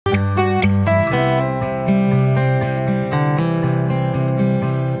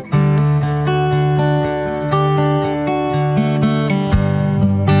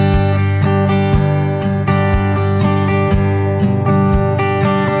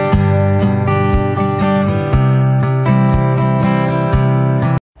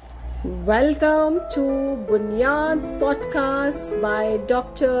Welcome to BUNIYAAD podcast by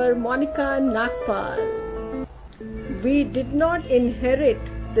Dr.Monica Nagpal. We did not inherit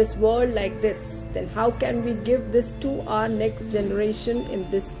this world like this. Then how can we give this to our next generation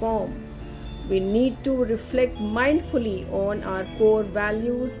in this form? We need to reflect mindfully on our core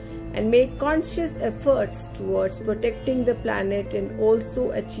values and make conscious efforts towards protecting the planet and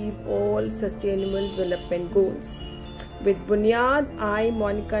also achieve all sustainable development goals. With BUNIYAAD, I,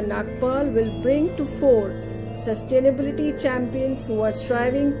 Monica Nagpal, will bring to fore sustainability champions who are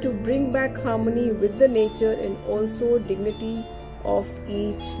striving to bring back harmony with the nature and also dignity of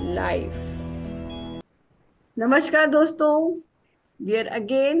each life. Namaskar दोस्तों, we are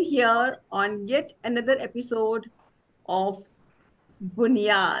again here on yet another episode of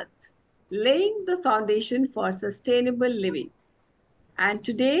BUNIYAAD, laying the foundation for sustainable living. And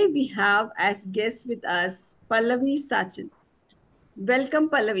today we have as guest with us Pallavi Sachan. Welcome,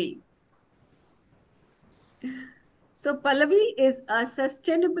 Pallavi. So, Pallavi is a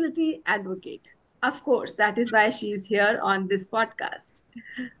sustainability advocate. Of course, that is why she is here on this podcast.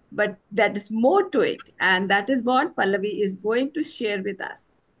 But that is more to it. And that is what Pallavi is going to share with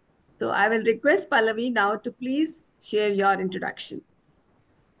us. So, I will request Pallavi now to please share your introduction.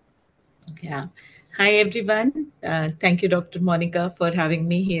 Yeah. Hi, everyone. Thank you, Dr. Monica, for having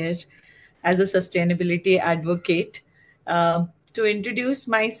me here as a sustainability advocate. To introduce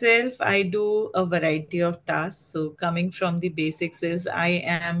myself, I do a variety of tasks. So, coming from the basics is I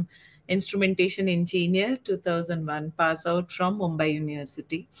am instrumentation engineer, 2001, pass out from Mumbai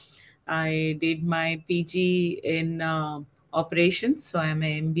University. I did my PG in operations, so I'm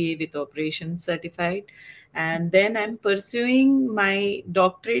an MBA with operations certified, and then I'm pursuing my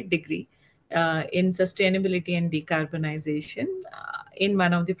doctorate degree in sustainability and decarbonization in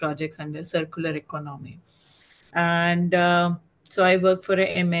one of the projects under circular economy. And so I work for a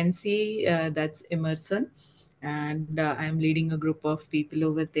MNC, that's Emerson, and I'm leading a group of people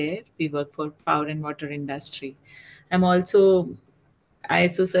over there. We work for power and water industry. I'm also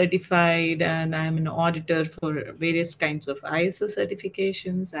ISO certified, and I'm an auditor for various kinds of ISO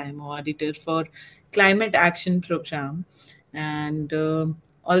certifications. I'm an auditor for climate action program, and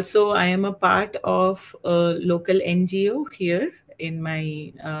also I am a part of a local NGO here in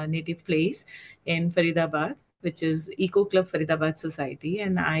my native place in Faridabad, which is EcoClub Faridabad Society,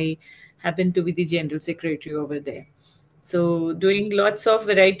 and I happen to be the general secretary over there. So doing lots of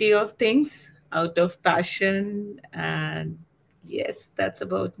variety of things out of passion, and yes, that's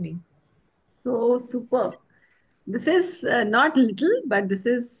about me. So super. This is not little, but this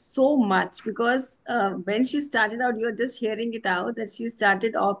is so much because when she started out, you're just hearing it out that she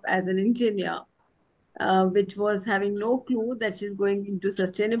started off as an engineer, which was having no clue that she's going into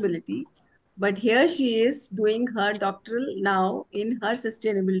sustainability. But here she is doing her doctoral now in her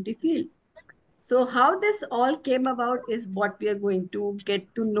sustainability field. So, how this all came about is what we are going to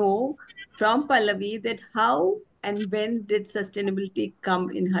get to know from Pallavi, that how and when did sustainability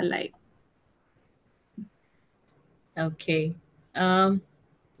come in her life. Okay. Um,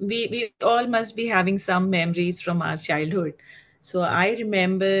 we all must be having some memories from our childhood. So I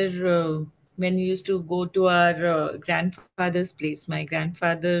remember when we used to go to our grandfather's place. My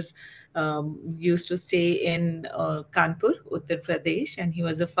grandfather used to stay in Kanpur, Uttar Pradesh, and he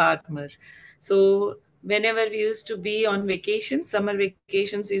was a farmer. So whenever we used to be on vacation, summer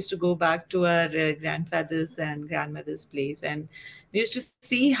vacations, we used to go back to our grandfather's and grandmother's place, and we used to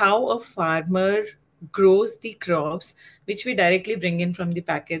see how a farmer grows the crops which we directly bring in from the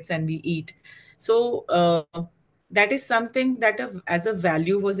packets and we eat. So that is something that as a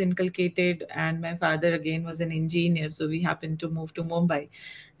value was inculcated, and my father again was an engineer, so we happened to move to Mumbai,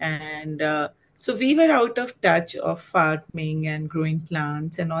 and so we were out of touch of farming and growing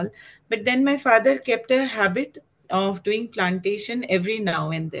plants and all. But then my father kept a habit of doing plantation every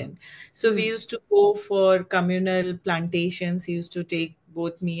now and then. So we used to go for communal plantations. He used to take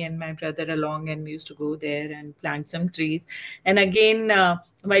both me and my brother along, and we used to go there and plant some trees. And again,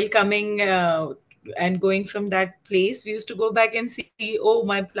 while coming and going from that place, we used to go back and see, oh,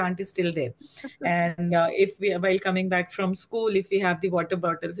 my plant is still there. And if we, while coming back from school, if we have the water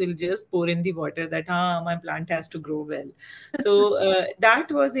bottles, we'll just pour in the water that my plant has to grow well. So that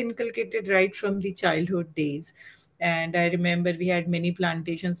was inculcated right from the childhood days. And I remember we had many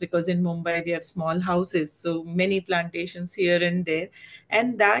plantations, because in Mumbai we have small houses, so many plantations here and there.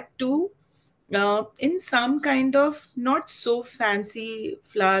 And that too, in some kind of not so fancy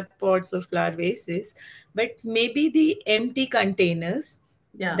flower pots or flower vases, but maybe the empty containers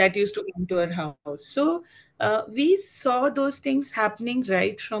that used to come to our house. So we saw those things happening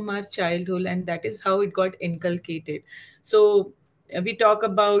right from our childhood, and that is how it got inculcated. So we talk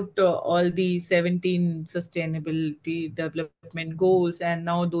about all the 17 sustainability development goals, and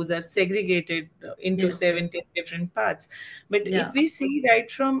now those are segregated into Yes. 17 different parts. But if Yeah. we see right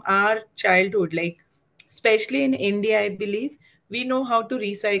from our childhood, like especially in India, I believe we know how to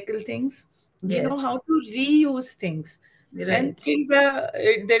recycle things, we know how Yes. to reuse things, and Right. till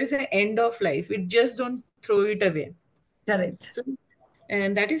there is an end of life, we just don't throw it away. Correct. So,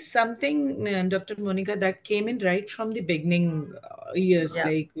 and that is something, Dr. Monica, that came in right from the beginning years. Yeah.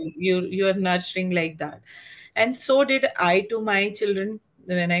 Like you are nurturing like that, and so did I to my children.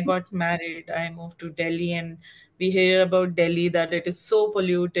 When I got married, I moved to Delhi, and we hear about Delhi that it is so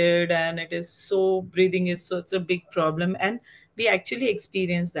polluted and it is so breathing is such a big problem, and we actually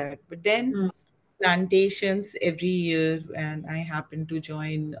experienced that. But then Mm. plantations every year, and I happened to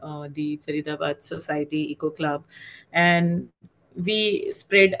join the Faridabad Society Eco Club, and we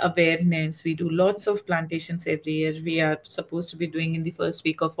spread awareness. We do lots of plantations every year. We are supposed to be doing in the first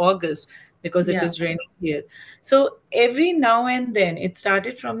week of August because it Yeah. is raining here. So every now and then, it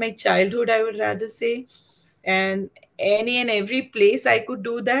started from my childhood, I would rather say, and any and every place I could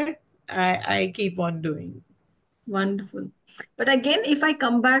do that, I keep on doing. Wonderful. But again, if I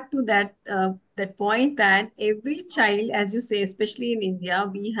come back to that point that every child, as you say, especially in India,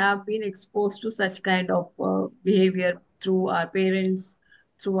 we have been exposed to such kind of behavior through our parents,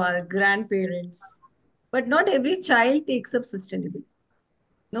 through our grandparents. But not every child takes up sustainability.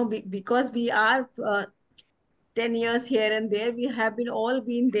 No, because we are 10 years here and there, we have been all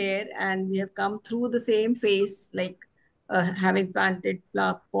been there, and we have come through the same phase, like having planted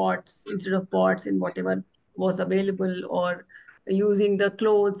pots instead of pots in whatever was available, or using the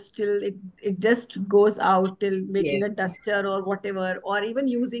clothes till it just goes out, till making a Yes. duster or whatever, or even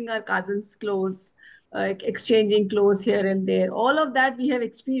using our cousins clothes, exchanging clothes here and there. All of that we have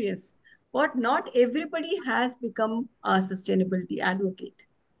experienced, but not everybody has become a sustainability advocate.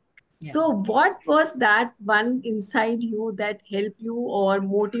 Yeah. So, what was that one inside you that helped you or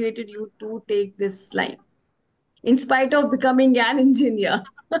motivated you to take this line, in spite of becoming an engineer?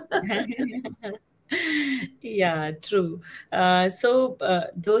 Yeah, true.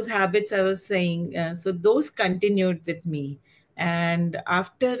 Those habits I was saying, so those continued with me. And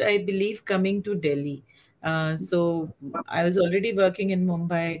after, I believe, coming to Delhi, so I was already working in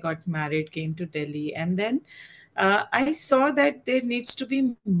Mumbai, got married, came to Delhi, and then I saw that there needs to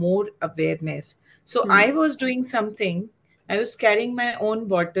be more awareness. So I Hmm. was doing something. I was carrying my own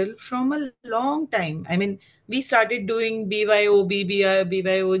bottle from a long time. I mean, we started doing BYO, BBR,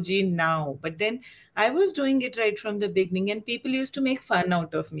 BYOG now, but then I was doing it right from the beginning, and people used to make fun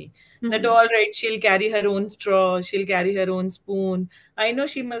out of me. That Hmm. all right, she'll carry her own straw, she'll carry her own spoon. I know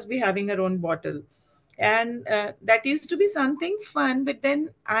she must be having her own bottle, and that used to be something fun. But then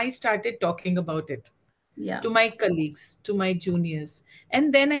I started talking about it to Yeah. my colleagues, to my juniors.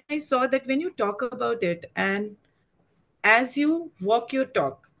 And then I saw that when you talk about it and as you walk your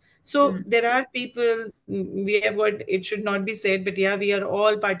talk, so Hmm. there are people, we have what it should not be said, but yeah, we are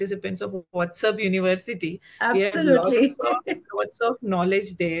all participants of WhatsApp University. We have Absolutely. lots of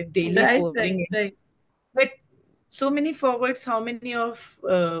knowledge there, daily Right, pouring right, in. right. But so many forwards, how many of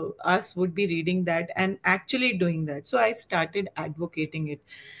us would be reading that and actually doing that? So I started advocating it.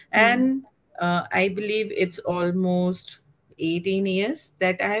 Hmm. And I believe it's almost 18 years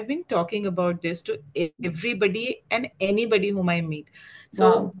that I have been talking about this to everybody and anybody whom I meet.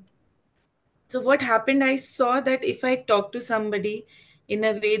 So Wow. what happened, I saw that if I talk to somebody in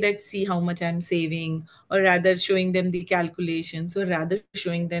a way that see how much I'm saving, or rather showing them the calculations, or rather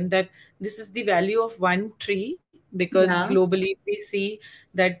showing them that this is the value of one tree, because Yeah. globally we see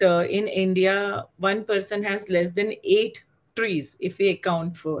that in India, one person has less than 8 trees if we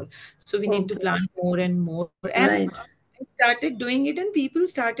account for. So we need to Okay. plant more and more. And Right. I started doing it, and people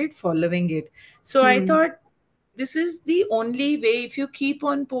started following it. So I Hmm. thought, this is the only way. If you keep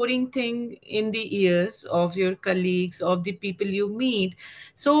on pouring thing in the ears of your colleagues, of the people you meet,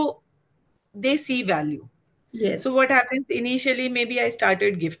 so they see value. So what Yes. happens initially, maybe I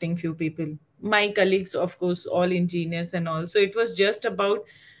started gifting few people, my colleagues, of course, all engineers and all. So it was just about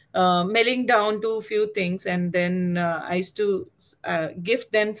mailing down to a few things, and then I used to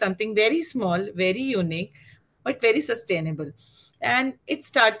gift them something very small, very unique, but very sustainable. And it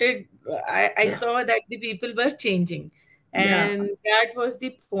started, I Yeah. saw that the people were changing. Yeah. And that was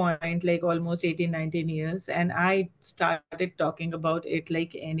the point, like almost 18, 19 years. And I started talking about it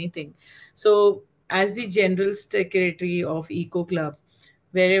like anything. So as the general secretary of EcoClub,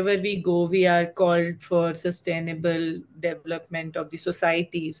 wherever we go, we are called for sustainable development of the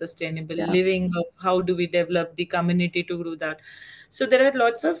society, sustainable Yeah. living, of how do we develop the community to do that. So there are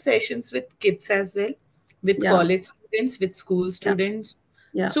lots of sessions with kids as well. with Yeah. college students, with school Yeah. students.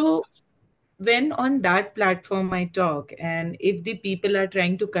 Yeah. So when on that platform I talk, and if the people are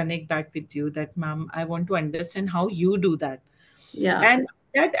trying to connect back with you, that ma'am, I want to understand how you do that, Yeah. and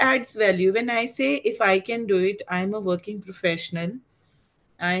that adds value. When I say if I can do it, I'm a working professional,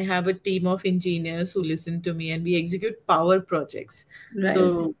 I have a team of engineers who listen to me, and we execute power projects. Right.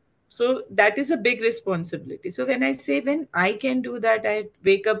 So that is a big responsibility. So when I say when I can do that, I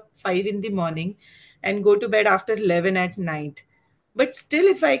wake up 5 in the morning and go to bed after 11 at night. But still,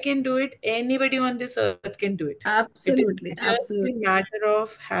 if I can do it, anybody on this earth can do it. It is Absolutely. just a Absolutely. matter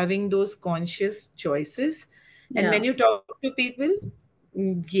of having those conscious choices. And when Yeah. you talk to people,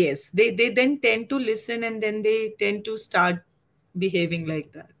 yes, they then tend to listen, and then they tend to start behaving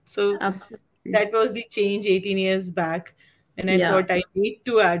like that. So Absolutely. that was the change 18 years back. And I Yeah. thought I need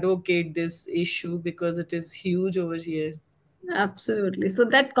to advocate this issue because it is huge over here. Absolutely. So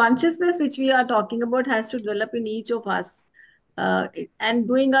that consciousness which we are talking about has to develop in each of us, and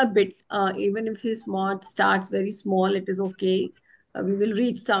doing our bit, even if it's small, starts very small, it is okay. We will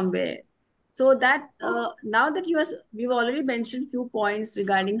reach somewhere. So that now that we've already mentioned few points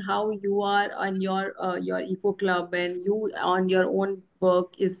regarding how you are on your eco club and you on your own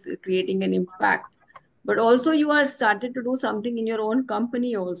work is creating an impact. But also you are started to do something in your own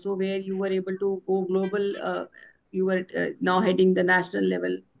company also, where you were able to go global. You were now heading the national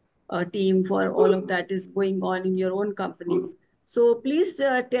level team for all of that is going on in your own company. So please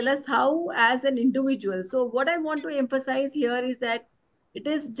tell us how as an individual. So what I want to emphasize here is that it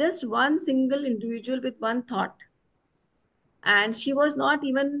is just one single individual with one thought, and she was not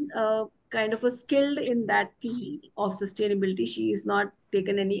even kind of a skilled in that field of sustainability. She is not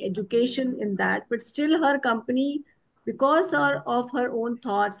taken any education in that, but still her company, because of her own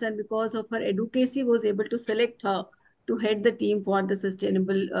thoughts and because of her advocacy, was able to select her to head the team for the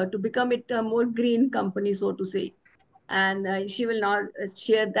sustainable, to become it a more green company, so to say. And she will now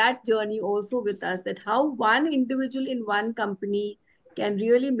share that journey also with us, that how one individual in one company can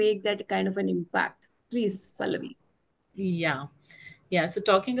really make that kind of an impact. Please, Pallavi. Yeah. Yeah. So,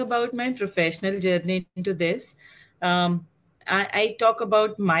 talking about my professional journey into this, um, I talk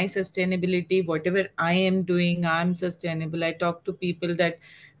about my sustainability, whatever I am doing, I'm sustainable. I talk to people that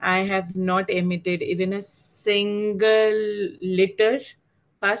I have not emitted even a single litter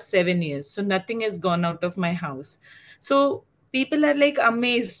past 7 years. So, nothing has gone out of my house. So, people are like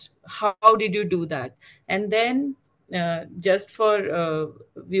amazed, how did you do that? And then, just for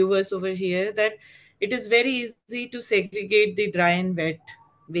viewers over here, that it is very easy to segregate the dry and wet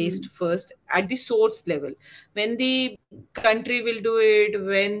waste Hmm. first at the source level. When the country will do it,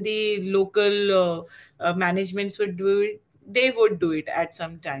 when the local managements would do it, they would do it at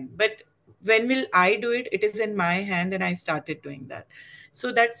some time. But when will I do it? It is in my hand, and I started doing that.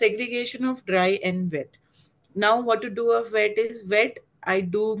 So that segregation of dry and wet. Now, what to do of wet is wet. I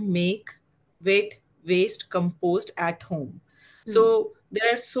do make wet waste compost at home. Hmm. So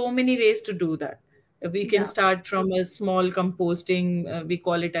there are so many ways to do that. We can Yeah. start from a small composting. We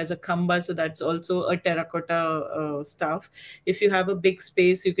call it as a khamba. So that's also a terracotta stuff. If you have a big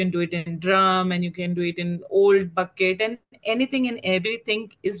space, you can do it in drum, and you can do it in old bucket, and anything and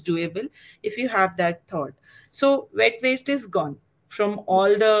everything is doable if you have that thought. So wet waste is gone from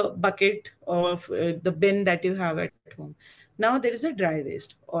all the bucket of the bin that you have at home. Now there is a dry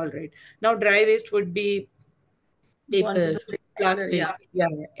waste. All right. Now dry waste would be Gone to paper, the recycler. plastic, Yeah. yeah,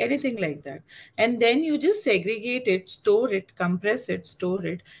 anything like that. And then you just segregate it, store it, compress it, store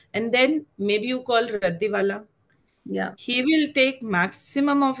it, and then maybe you call Raddiwala. Yeah. He will take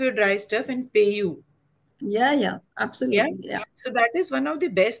maximum of your dry stuff and pay you. Yeah. Yeah. Yeah. Absolutely. Yeah. So that is one of the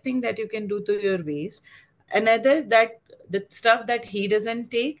best thing that you can do to your waste. Another, that the stuff that he doesn't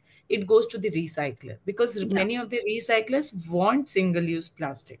take, it goes to the recycler, because Yeah. many of the recyclers want single use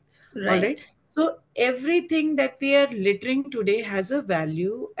plastic. All right. Right. So everything that we are littering today has a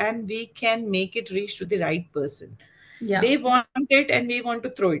value, and we can make it reach to the right person. Yeah. They want it, and we want to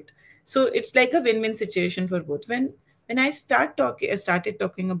throw it. So it's like a win-win situation for both. When I started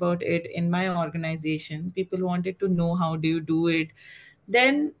talking about it in my organization, people wanted to know how do you do it.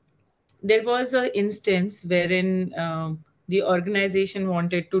 Then there was a instance wherein the organization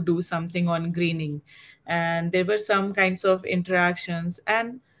wanted to do something on greening, and there were some kinds of interactions,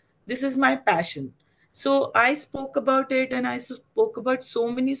 and this is my passion. So I spoke about it, and I spoke about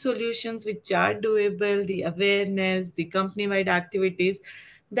so many solutions which are doable, the awareness, the company wide activities,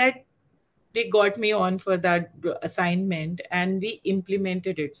 that they got me on for that assignment, and we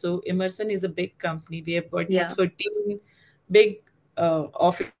implemented it. So Emerson is a big company. We have got Yeah. 13 big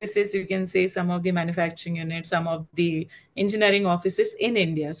offices, you can say, some of the manufacturing units, some of the engineering offices in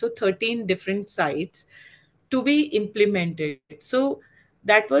India. So 13 different sites to be implemented. So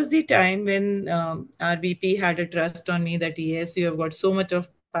that was the time when our VP had a trust on me that yes, you have got so much of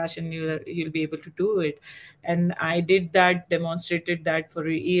passion, you'll be able to do it. And I did that, demonstrated that for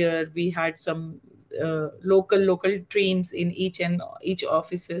a year. We had some local teams in each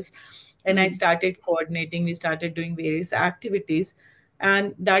offices, and I Mm. started coordinating. We started doing various activities,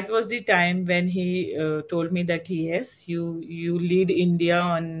 and that was the time when he told me that yes, you lead India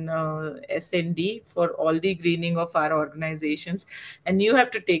on SND for all the greening of our organizations, and you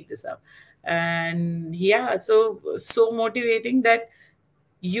have to take this up. And yeah, so motivating that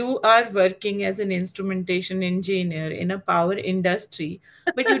you are working as an instrumentation engineer in a power industry,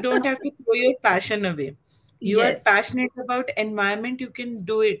 but you don't have to throw your passion away. You are Yes. passionate about environment, you can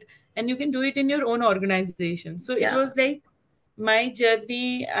do it, and you can do it in your own organization. So it Yeah. was like my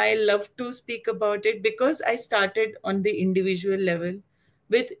journey. I love to speak about it because I started on the individual level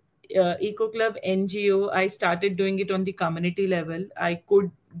with EcoClub NGO. I started doing it on the community level. I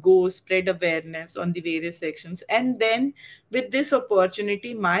could go spread awareness on the various sections, and then with this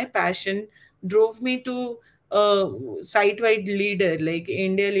opportunity, my passion drove me to a site-wide leader, like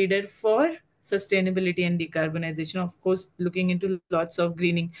India leader for sustainability and decarbonization, of course looking into lots of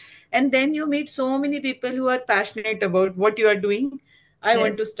greening. And then you meet so many people who are passionate about what you are doing. I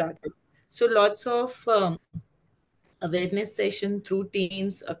want to Yes. start it. So lots of awareness session through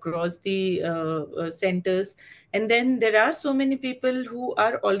teams across the centers. And then there are so many people who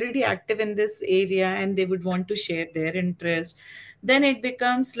are already active in this area and they would want to share their interest. Then it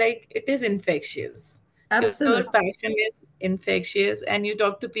becomes like it is infectious. Your Absolutely. passion is infectious, and you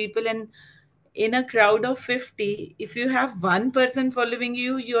talk to people, and in a crowd of 50, if you have one person following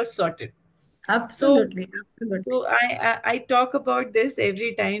you, you're sorted. So, Absolutely. Absolutely. so I talk about this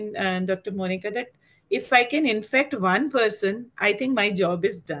every time, Dr. Monica, that if I can infect one person, I think my job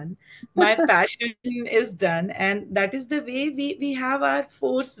is done, my passion is done, and that is the way we have our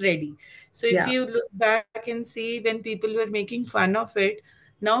force ready. So if Yeah. you look back and see when people were making fun of it,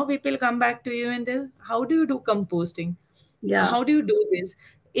 now people come back to you and they, how do you do composting? Yeah. How do you do this?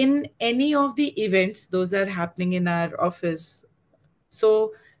 In any of the events, those are happening in our office.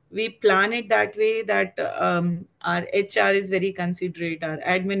 So we plan it that way that our HR is very considerate, our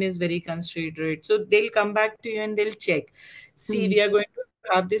admin is very considerate. So they'll come back to you and they'll check. See, Mm. we are going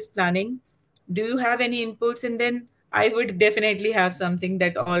to have this planning. Do you have any inputs? And then I would definitely have something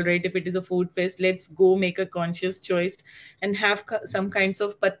that, all right, if it is a food fest, let's go make a conscious choice and have some kinds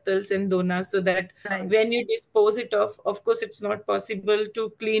of pattals and donas, so that Right. when you dispose it of course, it's not possible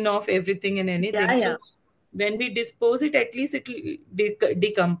to clean off everything and Yeah. anything. Yeah. So when we dispose it, at least it will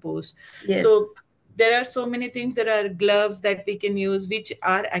decompose. So Yes. there are so many things. There are gloves that we can use which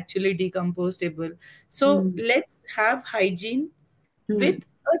are actually decompostable. So Mm. let's have hygiene with Mm.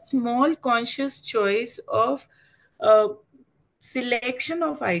 a small conscious choice of uh, selection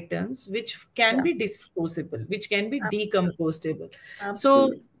of items which can Yeah. be disposable, which can be Absolutely. decomposable. So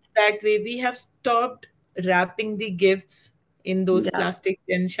Absolutely. that way we have stopped wrapping the gifts in those Yeah. plastic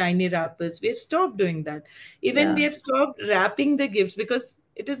and shiny wrappers. We have stopped doing that. Even we Yeah. have stopped wrapping the gifts because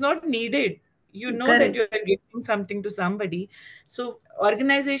it is not needed. You know that you Correct. are gifting something to somebody. So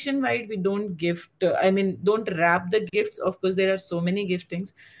organization wide, we don't gift. I mean, don't wrap the gifts. Of course, there are so many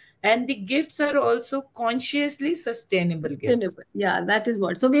giftings, and the gifts are also consciously sustainable gifts. Sustainable. Yeah, that is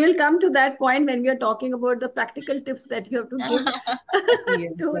what. So we will come to that point when we are talking about the practical tips that you have to give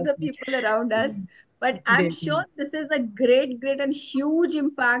Yes, to the definitely. people around us. But I'm sure Definitely. this is a great, great and huge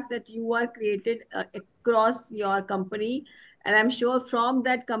impact that you are created across your company. And I'm sure from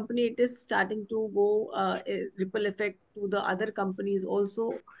that company, it is starting to go a ripple effect to the other companies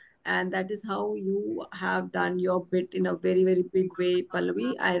also. And that is how you have done your bit in a very, very big way,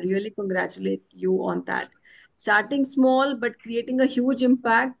 Pallavi. I really congratulate you on that. Starting small but creating a huge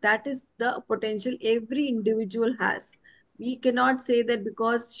impact, that is the potential every individual has. We cannot say that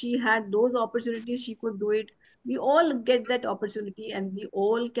because she had those opportunities she could do it. We all get that opportunity and we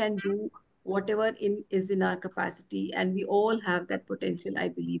all can do whatever in is in our capacity, and we all have that potential. I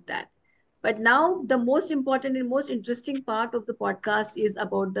believe that. But now the most important and most interesting part of the podcast is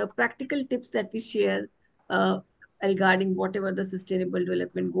about the practical tips that we share uh, regarding whatever the sustainable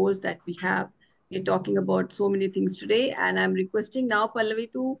development goals that we have. We're talking about so many things today, and I'm requesting now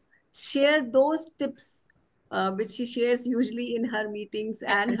Pallavi to share those tips which she shares usually in her meetings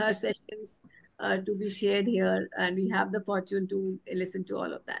and her sessions to be shared here. And we have the fortune to listen to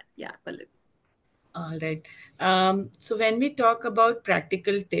all of that. Yeah, Pallavi. All right. So when we talk about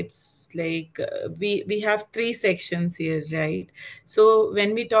practical tips, like we have three sections here, right? So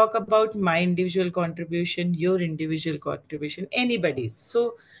when we talk about my individual contribution, your individual contribution, anybody's.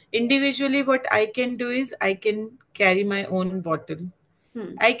 So individually, what I can do is I can carry my own bottle.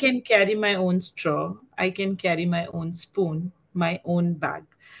 Hmm. I can carry my own straw. I can carry my own spoon, my own bag.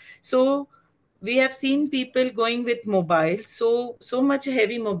 So we have seen people going with mobile. So much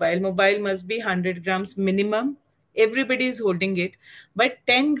heavy mobile. Mobile must be 100 grams minimum. Everybody is holding it, but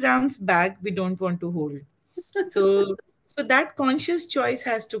 10 grams bag we don't want to hold. So that conscious choice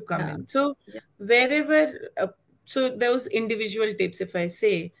has to come Yeah. in. So Yeah. wherever so those individual tips, if I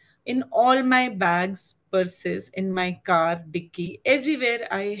say, in all my bags, purses, in my car dicky, everywhere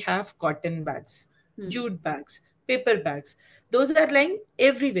I have cotton bags, Hmm. jute bags, paper bags. Those are lying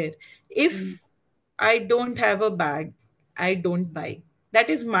everywhere. Hmm. If I don't have a bag, I don't buy. That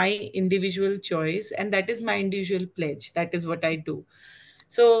is my individual choice, and that is my individual pledge. That is what I do.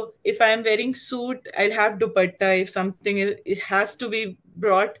 So if I am wearing suit, I'll have dupatta. If something it has to be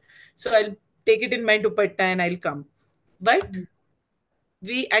brought, so I'll take it in my dupatta and I'll come. But Hmm.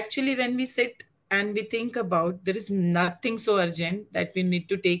 we actually, when we sit and we think about, there is nothing so urgent that we need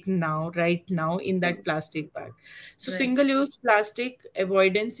to take now, right now, in Hmm. that plastic bag. So Right. single use plastic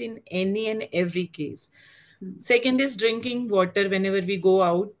avoidance in any and every case. Hmm. Second is drinking water whenever we go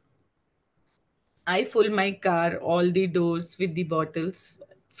out. I fill my car, all the doors with the bottles,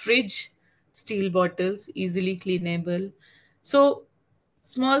 fridge, steel bottles, easily cleanable. So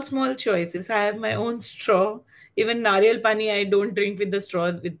small choices. I have my own straw. Even nariyal pani, I don't drink with the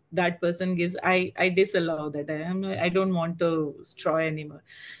straw with that person gives. I disallow that. I don't want a straw anymore.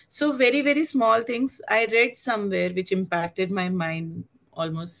 So very small things. I read somewhere which impacted my mind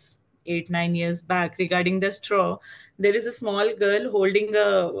almost 8 9 years back regarding the straw. There is a small girl holding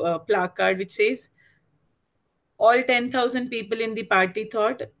a placard which says all 10,000 people in the party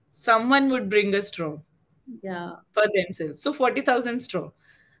thought someone would bring a straw Yeah. for themselves. So 40,000 straw.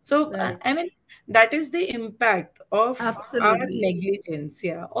 So, Right. I mean, that is the impact of our Absolutely. negligence.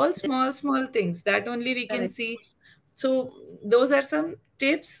 Yeah. All Yeah. small things that only we can Correct. see. So, those are some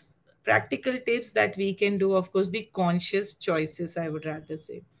tips, practical tips that we can do. Of course, the conscious choices, I would rather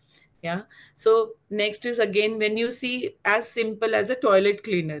say. Yeah. So next is again when you see as simple as a toilet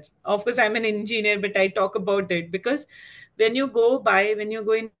cleaner. Of course, I'm an engineer, but I talk about it because when you go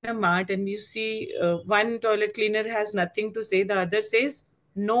in a mart and you see one toilet cleaner has nothing to say, the other says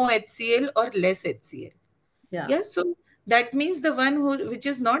no HCl or less HCl. Yeah. Yeah, so that means the one who which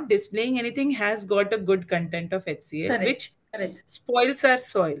is not displaying anything has got a good content of HCl, Correct. which Correct. spoils our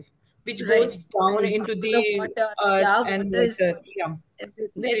soil, which Right. goes down Right. into The the water. earth Yeah. and Water is water. spoiled. Yeah,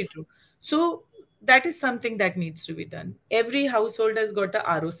 Everything. very true. So that is something that needs to be done. Every household has got a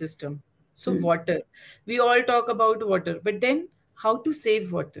RO system. So Hmm. water, we all talk about water, but then how to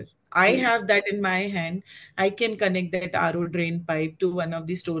save water? I Hmm. have that in my hand. I can connect that RO drain pipe to one of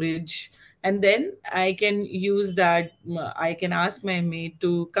the storage, and then I can use that. I can ask my maid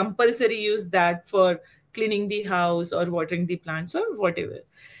to compulsory use that for cleaning the house or watering the plants or whatever.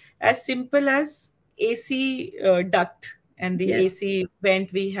 As simple as AC duct and the Yes. AC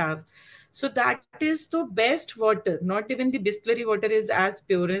vent we have. So that is the best water. Not even the distillery water is as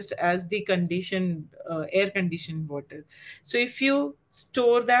purest as the conditioned air conditioned water. So if you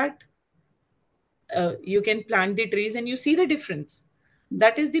store that, you can plant the trees and you see the difference.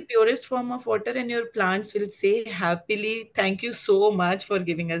 That is the purest form of water, and your plants will say happily, "Thank you so much for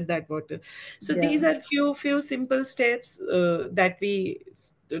giving us that water." So these Yeah. are few simple steps that we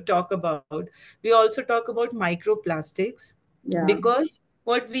talk about. We also talk about microplastics Yeah. because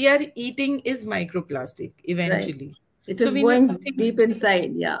what we are eating is microplastic Right. eventually. It So is we need to going think deep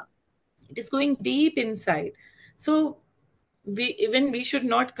inside. Yeah. it is going deep inside. So we should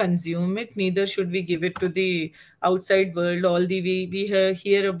not consume it, neither should we give it to the outside world. All the we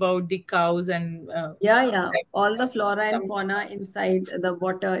hear about the cows and Yeah. Yeah. that All the flora and some fauna inside the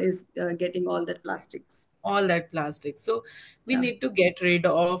water is getting all that plastics. all that plastic. So we Yeah. need to get rid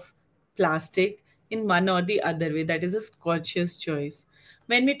of plastic in one or the other way. That is a conscious choice.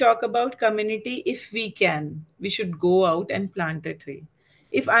 When we talk about community, if we can, we should go out and plant a tree.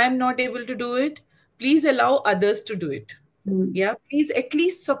 If I am not able to do it, please allow others to do it. Hmm. Yeah, please at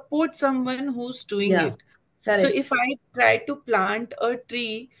least support someone who's doing Yeah. it. So if Correct. I try to plant a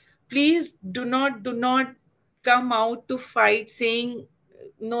tree, please do not come out to fight saying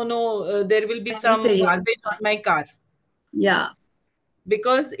no, there will be नहीं some चाहिए. garbage on my car, Yeah.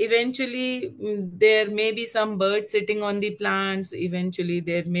 because eventually there may be some bird sitting on the plants. Eventually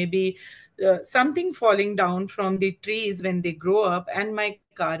there may be something falling down from the trees when they grow up, and my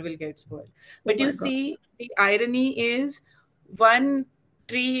car will get spoiled. Oh But you my God. see, the irony is, one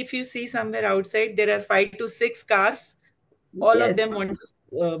tree, if you see somewhere outside, there are 5 to 6 cars. All of Yes. them want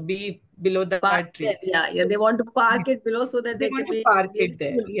to be below that Park tree. there. Yeah, So yeah. They want to park it below so that they they want can to be park it really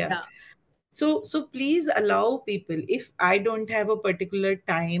there. cool. Yeah. Yeah. So please allow people, if I don't have a particular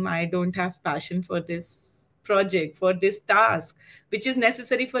time, I don't have passion for this project, for this task, which is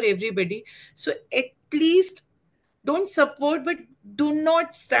necessary for everybody, so at least don't support, but do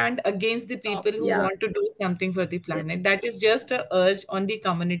not stand against the people who Yeah. want to do something for the Yes. planet. That is just a urge on the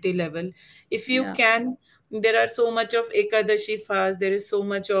community level. If you Yeah. can, there are so much of ekadashi fast, there is so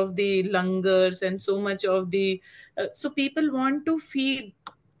much of the langars, and so much of the so people want to feed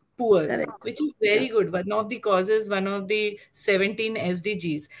poor, Correct. which is Yeah. very good. One of the causes, one of the 17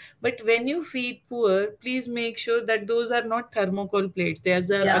 SDGs. But when you feed poor, please make sure that those are not thermocol plates.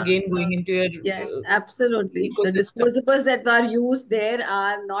 Those are Yeah. again going into your Yes, absolutely. The ecosystem. disposables that are used there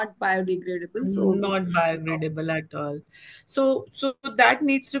are not biodegradable. So we Not biodegradable at all. So that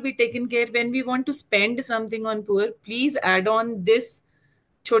needs to be taken care. When we want to spend something on poor, please add on this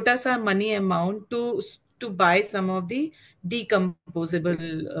छोटा सा money amount to buy some of the decomposable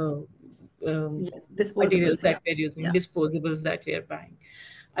yes, materials disposables. that Yeah. we're using, Yeah. disposables that we are buying.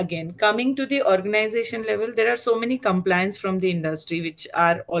 Again, coming to the organization level, there are so many compliance from the industry which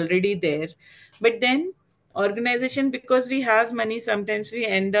are already there. But then organization, because we have money, sometimes we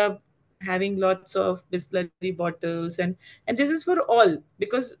end up having lots of Bisleri bottles, and this is for all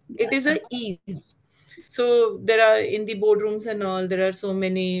because it Yeah. is a ease. So there are in the boardrooms and all, there are so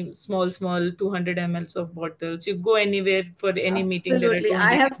many small 200 mls of bottles. You go anywhere for any meeting, there are Absolutely.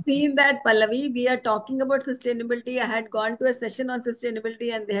 I 200 have ml. seen that, Pallavi. We are talking about sustainability. I had gone to a session on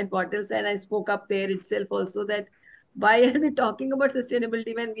sustainability and they had bottles, and I spoke up there itself also that why are we talking about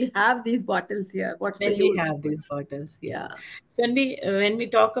sustainability when we have these bottles here? What's the When we use? have these bottles, yeah. Yeah. So when we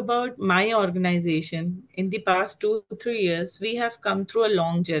talk about my organization, in the past 2 3 years, we have come through a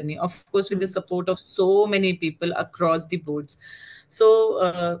long journey, of course, with the Mm. support of so many people across the boards. So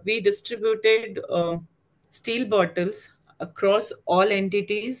we distributed steel bottles across all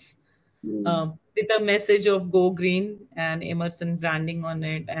entities, Mm. with a message of go green and Emerson branding on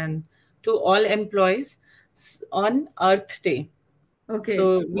it, and to all employees on Earth Day. Okay. So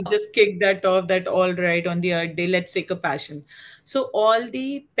we just kicked that off, that all right, on the Earth Day, let's take a passion. So all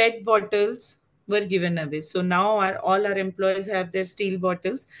the PET bottles were given away. So now all our employees have their steel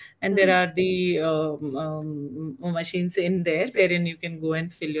bottles, and there Mm. are the machines in there wherein you can go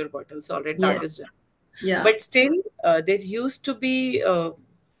and fill your bottles. All right, that is Yes. done. Yeah. But still, there used to be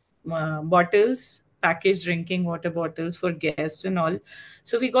bottles, packaged drinking water bottles for guests and all.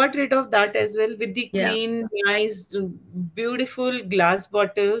 So we got rid of that as well, with the Yeah. clean, nice, beautiful glass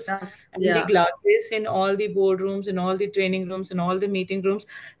bottles That's, and the yeah. glasses in all the boardrooms, in all the training rooms, in all the meeting rooms,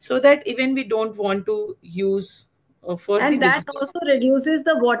 so that even we don't want to use for the And that visitor. also reduces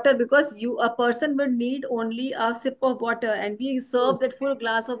the water because a person would need only a sip of water, and we serve True. that full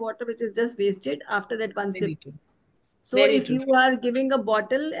glass of water which is just wasted after that one Very sip. true. So Very if true. you are giving a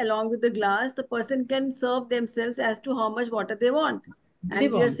bottle along with the glass, the person can serve themselves as to how much water they want. They And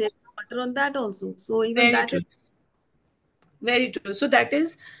we are want. saving water on that also. So even Very that is, true. Very true. So that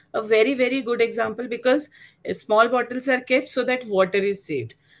is a very good example, because small bottles are kept so that water is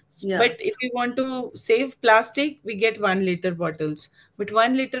saved. yeah, But if we want to save plastic, we get 1 liter bottles. But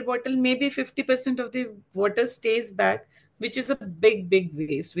 1 liter bottle, maybe 50% of the water stays back, which is a big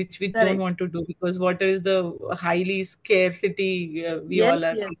waste, which we don't correct. want to do, because water is the highly scarcity we Yes, all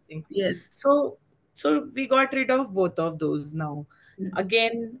are yes, facing. yes. So we got rid of both of those now. Mm.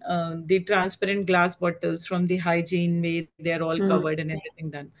 Again, the transparent glass bottles, from the hygiene way, they're all Mm. covered and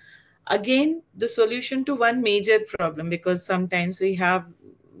everything done. Again, the solution to one major problem, because sometimes we have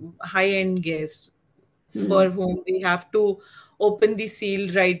high-end guests Mm. for whom we have to open the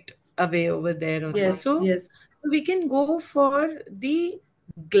seal right away over there only. Yes, So yes. we can go for the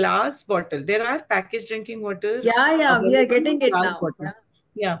glass bottle. There are packaged drinking water Yeah, yeah, we are available in getting it glass now. bottle. Yeah,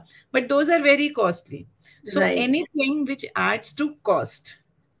 Yeah, but those are very costly. So right. anything which adds to cost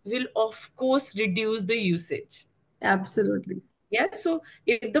will of course reduce the usage. Absolutely. Yeah, so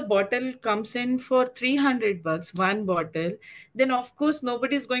if the bottle comes in for 300 bucks, one bottle, then of course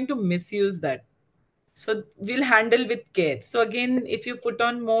nobody is going to misuse that. So we'll handle with care. So again, if you put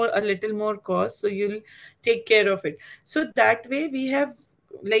on a little more cost, so you'll take care of it. So that way we have,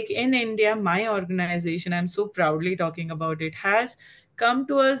 like in India, my organization, I'm so proudly talking about it, has come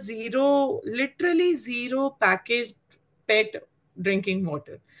to a zero, literally zero packaged PET drinking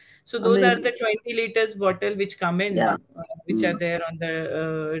water. So those are the Amazing. 20 liters bottle which come in, Yeah. which are Mm. there on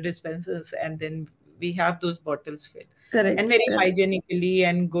the dispensers, and then we have those bottles filled. and Correct. very Correct. hygienically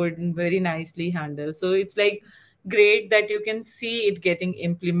and good and very nicely handled. So it's like great that you can see it getting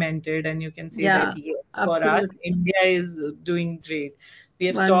implemented, and you can say that Yeah. yes, for us, Absolutely. India is doing great. We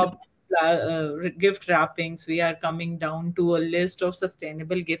have Wonderful. stopped gift wrappings. We are coming down to a list of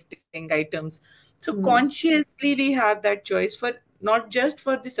sustainable gifting items. So Hmm. consciously we have that choice for not just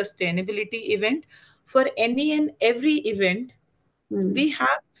for the sustainability event, for any and every event Hmm. we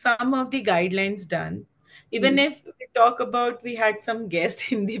have some of the guidelines done. Even Hmm. if we talk about, we had some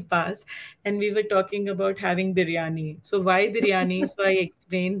guests in the past and we were talking about having biryani. So why biryani? So I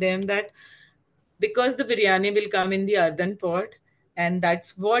explained them that because the biryani will come in the earthen pot, and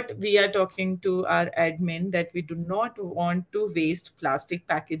that's what we are talking to our admin, that we do not want to waste plastic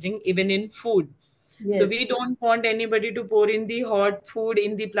packaging even in food. So we Yes. don't want anybody to pour in the hot food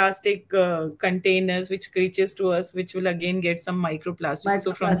in the plastic containers, which reaches to us, which will again get some microplastics.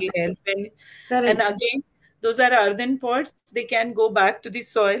 So from the Microplastic. health and Correct. again, those are earthen pots. They can go back to the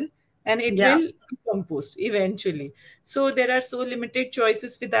soil and it Yeah. will compost eventually. So there are so limited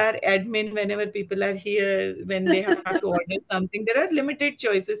choices with our admin whenever people are here, when they have to order something. There are limited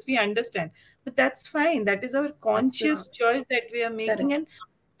choices. We understand, but that's fine. That is our conscious Absolutely. choice that we are making, Correct. and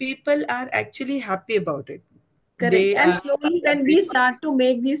people are actually happy about it. Correct. They And are slowly, when we appreciative. start to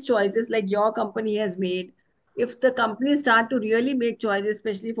make these choices, like your company has made, if the companies start to really make choices,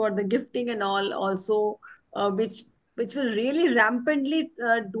 especially for the gifting and all, also, which was really rampantly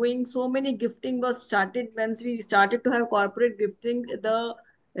doing, so many gifting was started once we started to have corporate gifting. The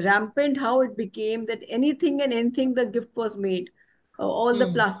rampant how it became that anything and anything the gift was made, all the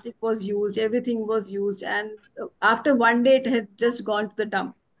Hmm. plastic was used, everything was used, and after one day it had just gone to the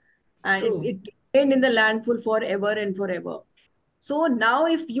dump, and True. it remained in the landfill forever and forever. So now,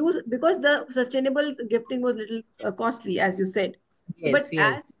 if you, because the sustainable gifting was little costly, as you said. So, Yes, but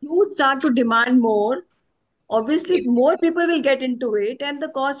yes. as you start to demand more, obviously It, more people will get into it, and the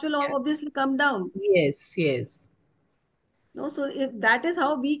cost will yeah. obviously come down. Yes, yes. No, so if that is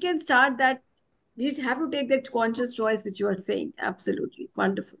how we can start that, we have to take that conscious choice which you are saying. Absolutely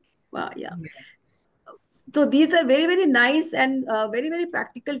wonderful. Wow, yeah. Yeah. So these are very, very nice and very, very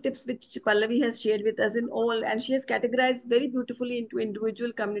practical tips which Pallavi has shared with us in all, and she has categorized very beautifully into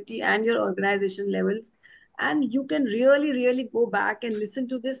individual, community, and your organization levels. And you can really, really go back and listen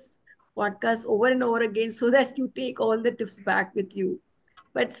to this podcast over and over again so that you take all the tips back with you.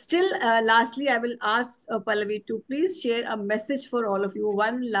 But still, lastly, I will ask Pallavi to please share a message for all of you.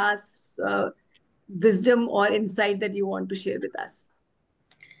 One last wisdom or insight that you want to share with us.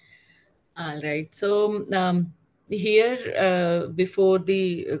 All right. So here, before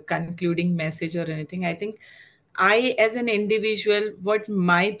the concluding message or anything, I think I, as an individual, what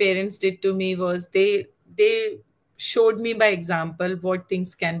my parents did to me was they showed me by example what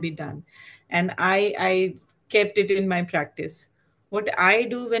things can be done, and I kept it in my practice. What I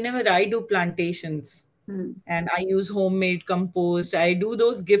do whenever I do plantations, Hmm. and I use homemade compost. I do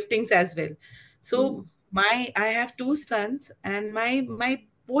those giftings as well. Hmm. So I have two sons, and my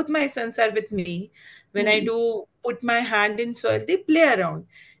both my sons are with me. When I Hmm. do put my hand in soil, they play around,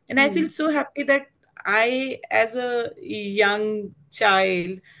 and I feel Hmm. so happy that I, as a young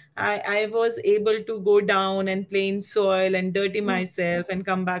child, I was able to go down and play in soil and dirty Hmm. myself and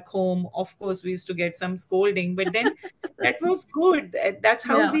come back home. Of course, we used to get some scolding, but then that was good. That's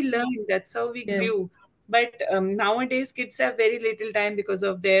how Yeah. we learned. That's how we Yes. grew. But nowadays kids have very little time because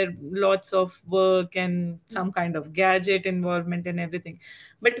of their lots of work and some kind of gadget involvement and everything.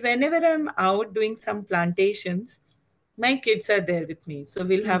 But whenever I'm out doing some plantations, my kids are there with me. So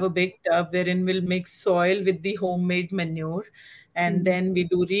we'll have Hmm. a big tub wherein we'll mix soil with the homemade manure, and Hmm. then we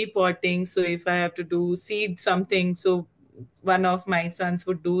do repotting. So if I have to do seed something, so one of my sons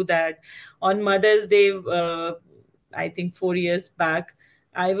would do that. On Mother's Day, I think 4 years back,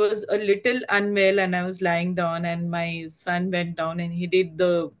 I was a little unwell and I was lying down, and my son went down and he did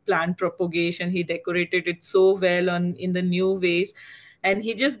the plant propagation. He decorated it so well on in the new ways, and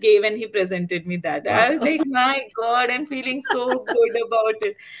he just gave and he presented me that. I was Wow. like, my God, I'm feeling so good about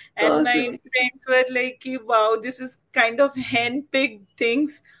it. And So my sweet. friends were like, wow, this is kind of hand-picked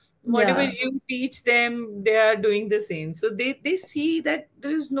things. Whatever Yeah. you teach them, they are doing the same. So they see that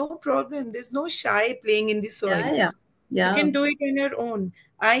there is no problem. There's no shy playing in the soil. Yeah. Yeah. You Yeah. can do it on your own.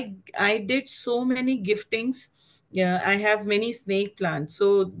 I did so many giftings. Yeah, I have many snake plants,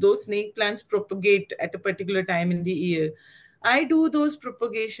 so those snake plants propagate at a particular time in the year. I do those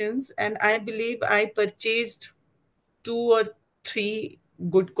propagations, and I believe I purchased two or three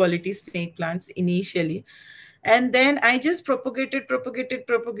good quality snake plants initially, and then I just propagated,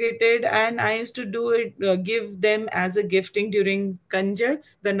 and I used to do it, give them as a gifting during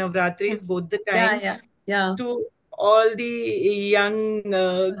kanjaks, the Hmm. navratris, both the Yeah. times, Yeah. Yeah. to all the young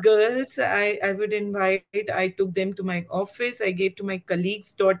girls, I would invite. I took them to my office. I gave to my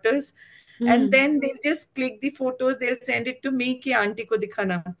colleagues' daughters, and Hmm. then they'll just click the photos. They'll send it to me. Ki auntie ko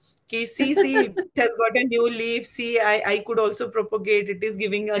dikhana. Ki see, it has got a new leaf. See, I could also propagate. It is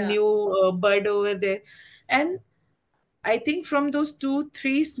giving a Yeah. new bud over there, and I think from those two,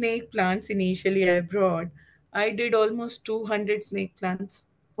 three snake plants initially I brought, I did almost 200 snake plants.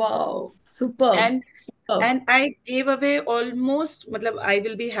 Wow. Superb. And Superb. and I gave away almost, matlab, I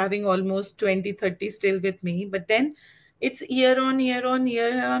will be having almost 20, 30 still with me. But then it's year on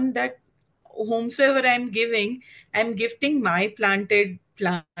that whomsoever I'm gifting my planted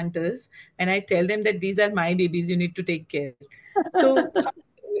planters, and I tell them that these are my babies, you need to take care. So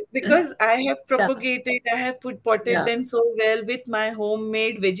because I have Yeah. propagated, I have potted Yeah. them so well with my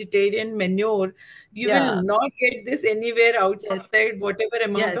homemade vegetarian manure. You will Yeah. not get this anywhere Yes. outside, whatever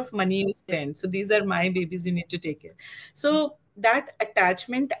amount of Yes. money you Yes. spend. So these are my babies, you need to take care. So that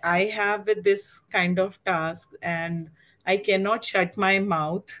attachment I have with this kind of task, and I cannot shut my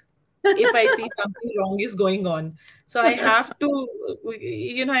mouth if I see something wrong is going on. So I have to,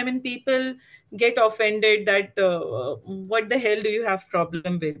 I mean, people get offended that what the hell do you have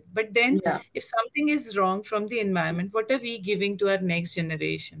problem with? But then Yeah. if something is wrong from the environment, what are we giving to our next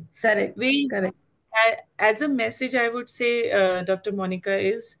generation? Correct. We, Correct. as a message, I would say, Dr. Monica,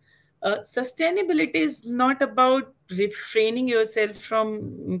 is sustainability is not about refraining yourself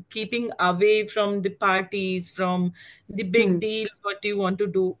from keeping away from the parties, from the big Hmm. deals, what you want to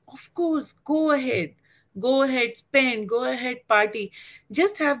do. Of course, go ahead. Go ahead, spend, go ahead, party.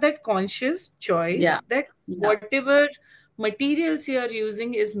 Just have that conscious Yeah. choice that Yeah. whatever materials you are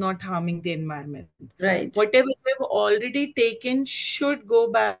using is not harming the environment. Right. Whatever you have already taken should go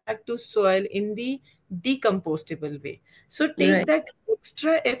back to soil in the decomposable way. So take Right. that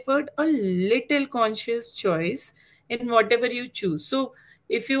extra effort, a little conscious choice in whatever you choose. So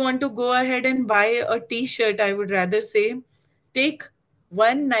if you want to go ahead and buy a t-shirt, I would rather say take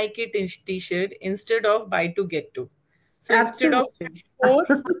one Nike t-shirt instead of buy to get two. So instead of Absolutely. four,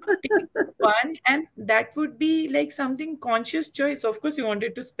 take one, and that would be like something conscious choice. Of course, you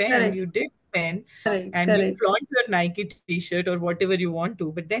wanted to spend, Correct. you did spend, Correct. and you Correct. flaunt your Nike t-shirt or whatever you want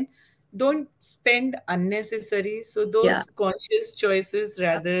to, but then don't spend unnecessary. So Yeah. those conscious choices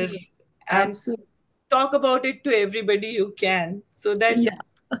rather, Absolutely. and Absolutely. talk about it to everybody you can, so that Yeah.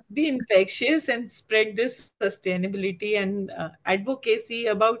 be infectious and spread this sustainability and advocacy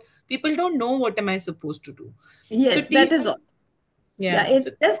about people don't know what am I supposed to do. So Yes, teach that is them. all. Yeah, Yeah. it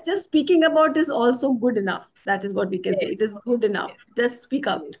So just speaking about is also good enough. That is what we can say. It yes, is good enough. yes, Just speak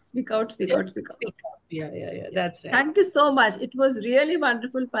yes. out. Speak out. Speak out. Just Speak out. pick up. Yeah, yeah, yeah. Yeah. That's right. Thank you so much. It was really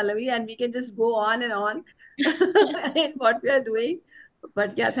wonderful, Pallavi, and we can just go on and on in what we are doing.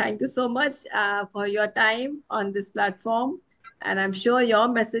 But yeah, thank you so much for your time on this platform. And I'm sure your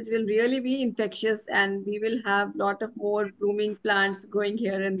message will really be infectious, and we will have a lot of more blooming plants going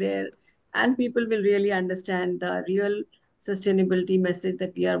here and there. And people will really understand the real sustainability message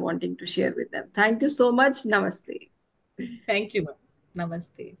that we are wanting to share with them. Thank you so much. Namaste. Thank you, ma'am.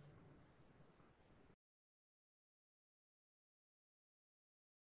 Namaste.